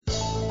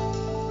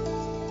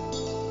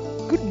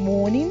Good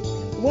morning.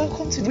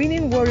 Welcome to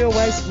Winning Warrior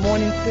Wise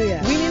Morning Prayer.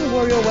 Winning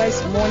Warrior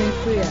Wise Morning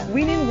Prayer.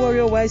 Winning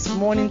Warrior Wise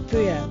Morning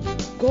Prayer.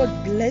 God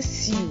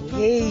bless you.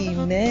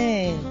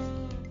 Amen.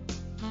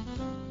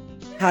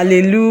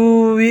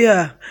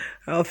 Hallelujah.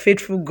 Our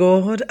faithful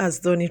God has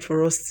done it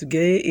for us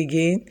today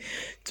again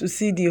to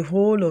see the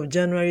whole of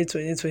January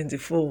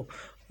 2024.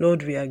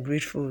 Lord, we are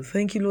grateful.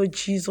 Thank you, Lord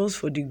Jesus,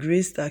 for the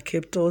grace that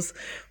kept us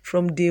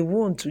from day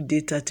 1 to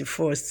day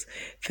 31st.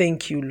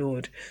 Thank you,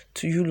 Lord.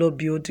 To you, Lord,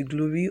 be all the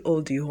glory,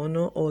 all the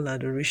honor, all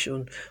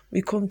adoration.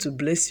 We come to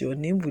bless your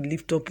name. We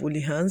lift up holy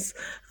hands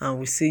and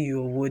we say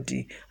you are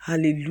worthy.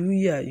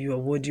 Hallelujah, you are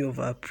worthy of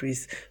our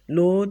praise.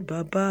 Lord,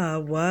 Baba,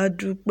 wa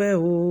dúpẹ́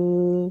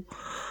o.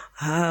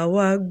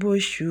 Àwa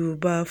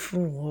gbóṣùbà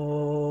fún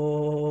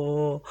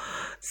ọ,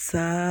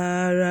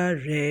 sára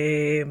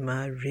rẹ̀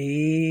máa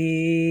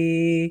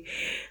rè,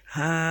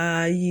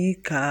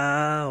 àyíká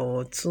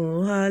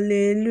ọ̀tún,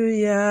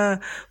 hallelujah,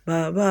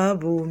 bàbá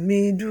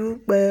bùnmi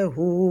dúpẹ́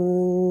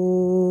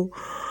o.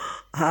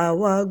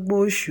 Àwa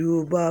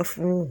gbóṣùbà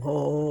fún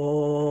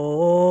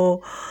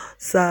ọ,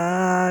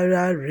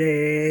 sára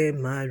rẹ̀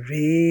máa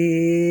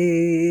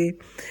rè,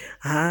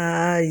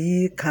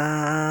 àyíká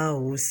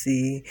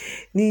òsì,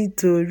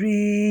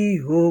 nítorí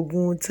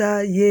ogun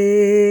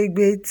táyé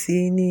gbé tì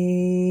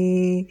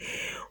ní,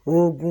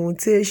 ogun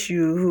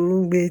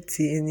téṣù gbé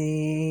tì ní,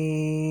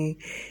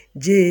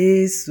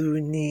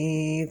 Jésù ni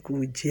kò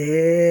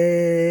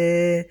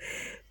jẹ́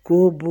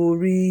kó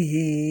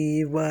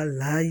borí wa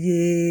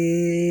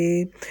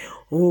láyé.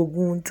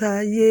 Ogun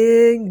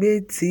táyé gbé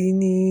tì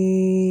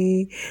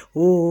ní,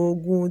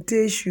 ogun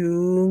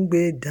téṣù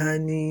gbé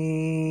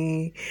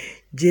dání,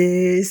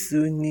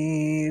 Jésù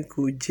ni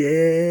kò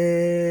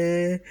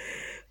jẹ́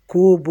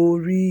kó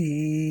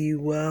borí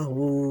wa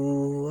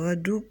o. A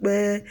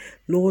dúpẹ́.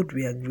 Lord,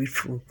 we are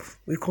grateful.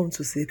 We come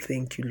to say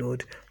thank you,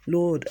 Lord.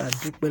 Lord, a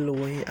dúpẹ́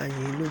lọ́wọ́ yín, a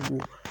yìn yín lógo,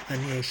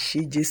 àní ẹ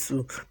ṣé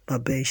Jésù,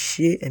 bàbá ẹ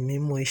ṣé, ẹ̀mí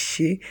mímọ́ ẹ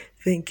ṣé.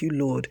 Thank you,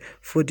 Lord,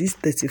 for this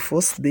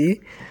 31st day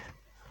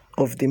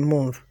of the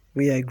month.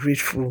 We are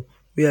grateful.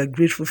 We are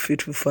grateful,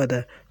 faithful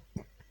Father.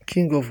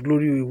 King of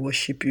glory, we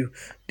worship you.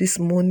 This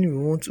morning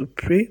we want to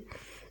pray.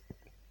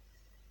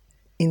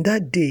 In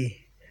that day,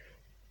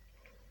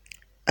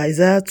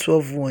 Isaiah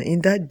 12:1,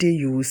 in that day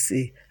you will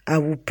say, I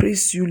will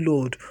praise you,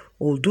 Lord.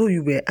 Although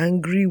you were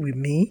angry with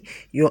me,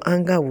 your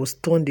anger was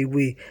turned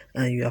away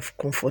and you have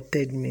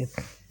comforted me.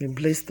 We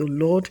bless the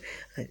Lord.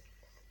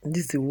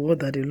 This is the word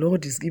that the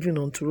Lord is giving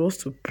unto us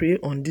to pray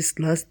on this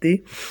last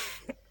day.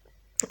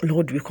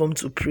 Lord, we come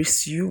to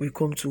praise you, we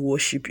come to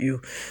worship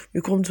you, we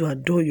come to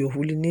adore your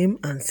holy name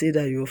and say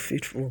that you are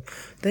faithful.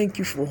 Thank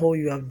you for all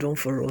you have done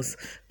for us.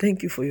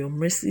 Thank you for your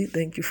mercy.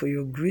 Thank you for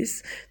your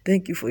grace.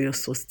 Thank you for your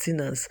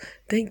sustenance.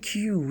 Thank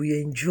you. We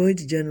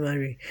enjoyed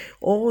January.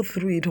 All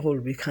through it all,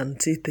 we can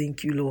say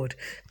thank you, Lord.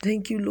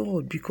 Thank you,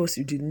 Lord, because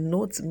you did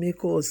not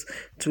make us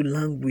to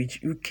language.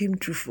 You came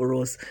through for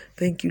us.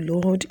 Thank you,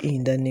 Lord,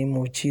 in the name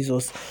of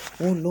Jesus.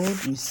 Oh, Lord,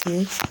 we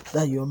say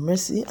that your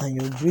mercy and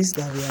your grace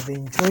that we have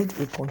enjoyed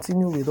will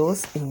continue with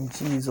us in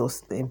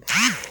Jesus' name.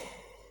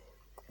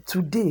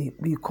 Today,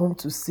 we come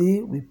to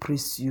say we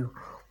praise you.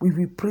 We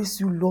will praise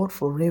you, Lord,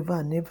 forever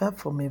and ever,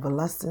 from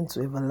everlasting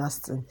to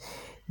everlasting.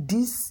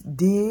 This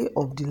day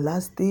of the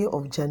last day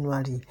of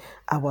January,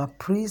 our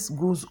praise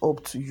goes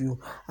up to you.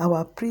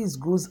 Our praise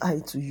goes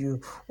high to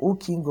you, O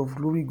King of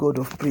glory, God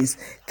of praise.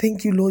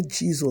 Thank you, Lord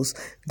Jesus,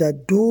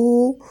 that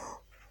though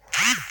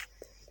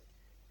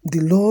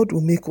the Lord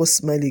will make us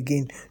smile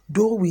again.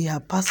 Though we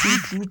are passing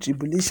through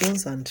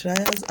tribulations and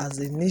trials as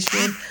a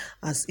nation,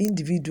 as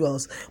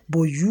individuals,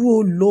 but you,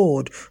 O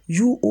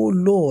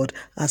Lord,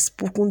 has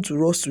spoken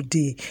to us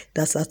today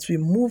that as we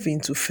move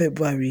into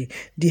February,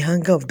 the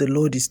anger of the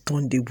Lord is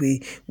turned away.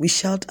 We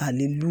shout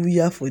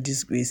hallelujah for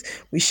this grace.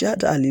 We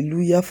shout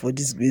hallelujah for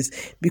this grace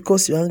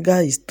because your anger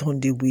is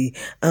turned away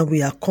and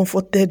we are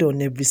comforted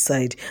on every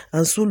side.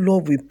 And so,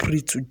 Lord, we pray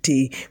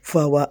today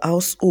for our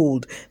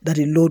household that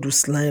the Lord will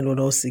smile on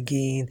us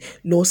again.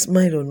 Lord,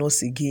 smile on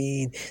us again.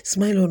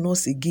 Smile on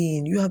us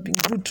again. You have been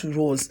good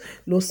to us.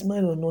 Lord,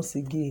 smile on us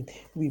again.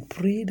 We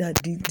pray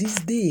that this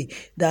day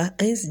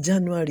that ends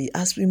January,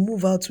 as we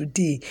move out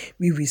today,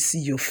 we will see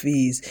your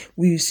face.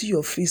 We will see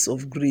your face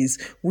of grace.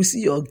 We will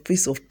see your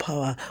face of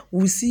power.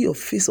 We will see your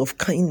face of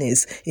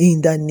kindness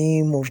in the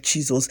name of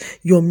Jesus.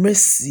 Your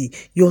mercy,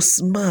 your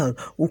smile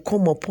will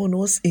come upon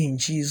us in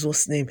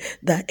Jesus' name.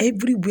 That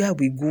everywhere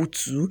we go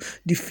to,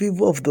 the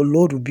favor of the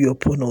Lord will be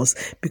upon us.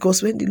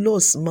 Because when the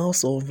Lord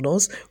smiles on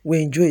us,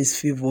 we enjoy his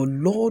favor.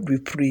 Lord, we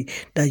pray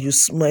that you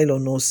smile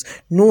on us.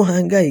 No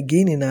anger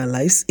again in our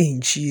lives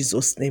in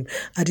Jesus' name.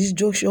 At this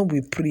junction,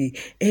 we pray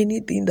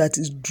anything that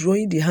is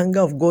drawing the anger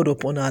of God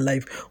upon our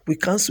life, we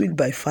cancel it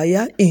by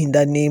fire in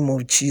the name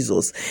of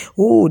Jesus.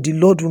 Oh, the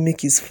Lord will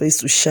make his face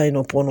to shine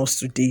upon us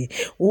today.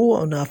 Oh,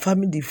 on our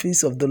family, the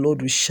face of the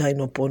Lord will shine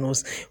upon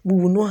us. We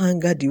will not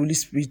anger the Holy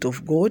Spirit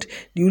of God.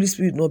 The Holy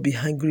Spirit will not be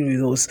angry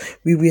with us.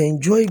 We will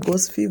enjoy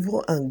God's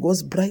favor and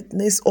God's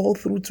brightness all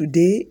through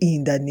today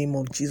in the name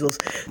of Jesus.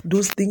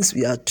 Those things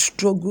we have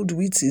struggled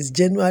with since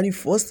January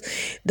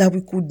 1st that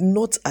we could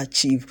not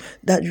achieve,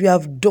 that we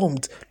have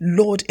dumped.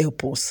 Lord,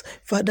 help us.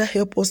 Father,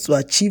 help us to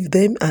achieve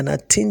them and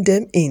attain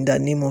them in the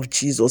name of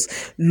Jesus.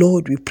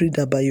 Lord, we pray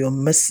that by your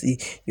mercy,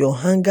 your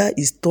anger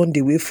is turned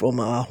away from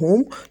our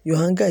home,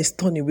 your anger is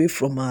turned away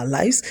from our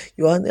lives,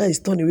 your anger is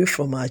turned away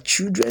from our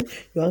children,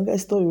 your anger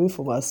is turned away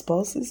from our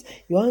spouses,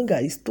 your anger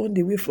is turned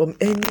away from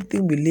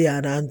anything we lay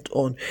our hand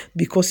on,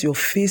 because your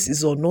face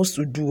is on us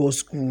to do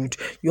us good.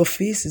 Your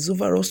face is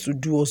over us to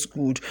do us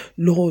good.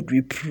 Lord,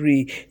 we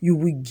pray you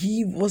will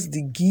give us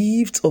the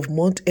gift of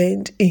month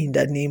end in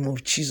the name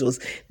of Jesus.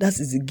 That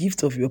is the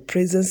gift of your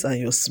presence and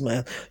your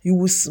smile. You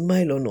will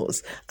smile on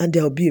us and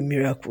there will be a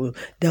miracle.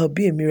 There will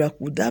be a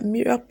miracle. That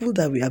miracle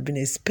that we have been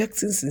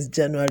expecting since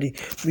January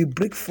will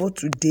break forth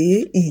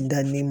today in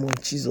the name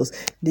of Jesus.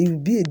 There will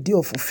be a day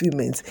of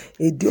fulfillment,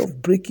 a day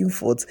of breaking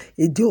forth,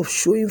 a day of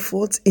showing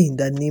forth in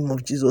the name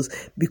of Jesus,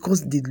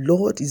 because the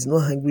Lord is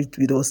not angry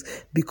with us,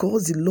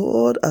 because the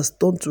Lord has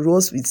turned to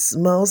us with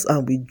smiles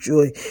and with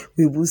joy.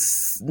 We will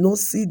not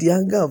see the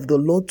anger of the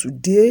Lord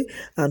today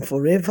and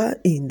forever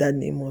in the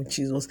name of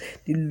Jesus.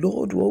 The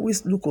Lord will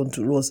always look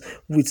unto us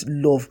with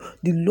love.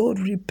 The Lord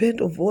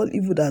repent of all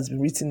evil that has been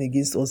written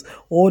against us,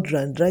 all the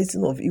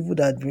handwriting of evil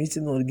that has been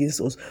written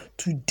against us.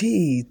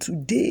 Today,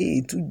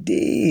 today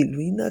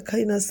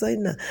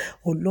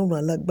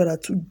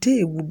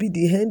will be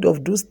the end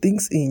of those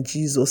things in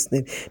Jesus'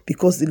 name,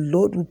 because the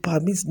Lord will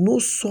permit no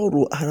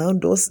sorrow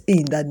around us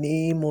in the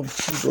name of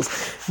Jesus.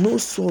 No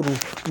sorrow,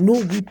 no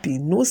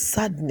weeping, no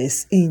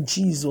sadness in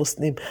Jesus'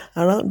 name.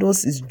 Around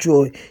us is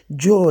joy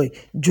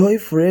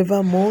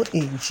forevermore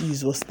in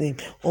Jesus' name.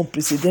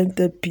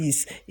 Unprecedented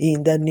peace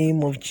in the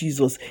name of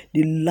Jesus.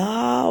 The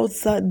loud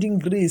sounding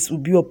grace will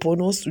be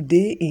upon us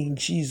today in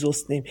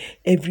Jesus' name.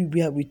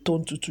 Everywhere we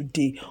turn to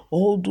today,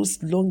 all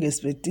those long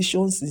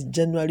expectations is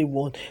January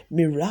 1.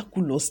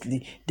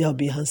 Miraculously, there will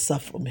be answer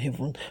from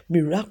heaven.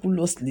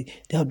 Miraculously,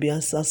 there will be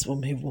answers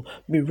from heaven.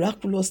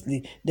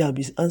 Miraculously, there will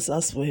be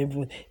answers from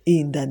heaven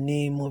in the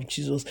name of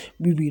Jesus.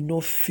 We will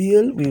not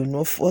fail, we will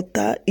not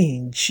falter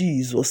in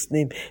Jesus'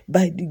 name.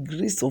 By the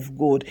grace of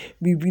God,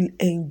 we will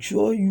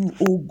enjoy you,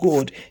 oh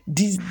God,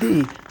 this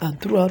day and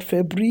throughout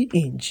February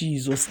in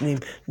Jesus' name.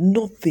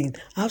 Nothing,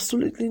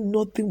 absolutely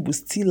nothing will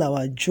steal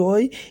our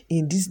joy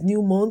in this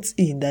new month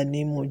in the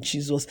name of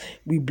Jesus.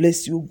 We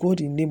bless you,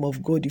 God, in the name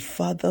of God, the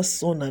Father,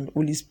 Son, and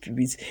Holy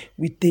Spirit.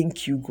 We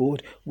thank you,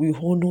 God. We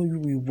honor you,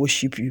 we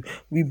worship you.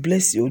 We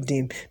bless your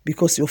name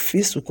because your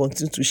face will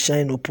continue to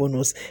shine upon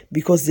us,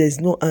 because there is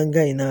no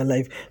anger in our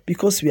life,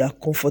 because we are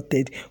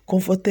comforted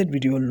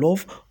with your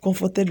love,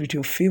 comforted with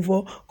your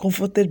favor,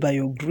 comforted by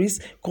your grace,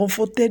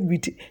 comforted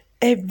with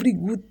every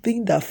good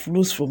thing that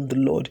flows from the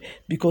Lord,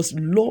 because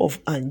love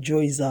and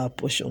joy is our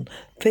portion.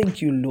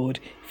 Thank you, Lord,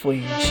 for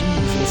in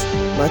Jesus'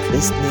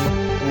 matchless name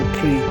we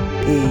pray.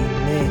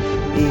 Amen.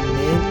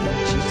 Amen.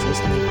 In Jesus'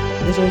 name.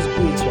 Let us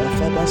go into our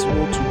Father's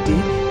word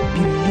today,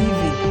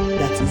 believing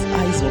that his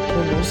eyes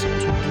upon us to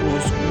do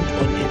us good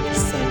on every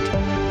side.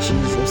 In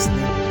Jesus' name.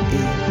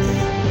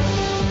 Amen.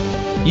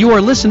 You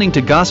are listening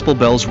to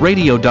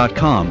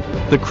GospelBellsRadio.com,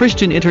 the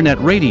Christian internet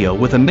radio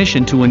with a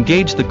mission to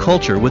engage the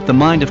culture with the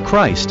mind of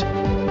Christ.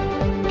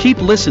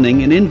 Keep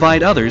listening and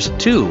invite others,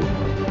 too.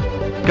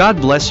 God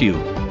bless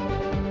you.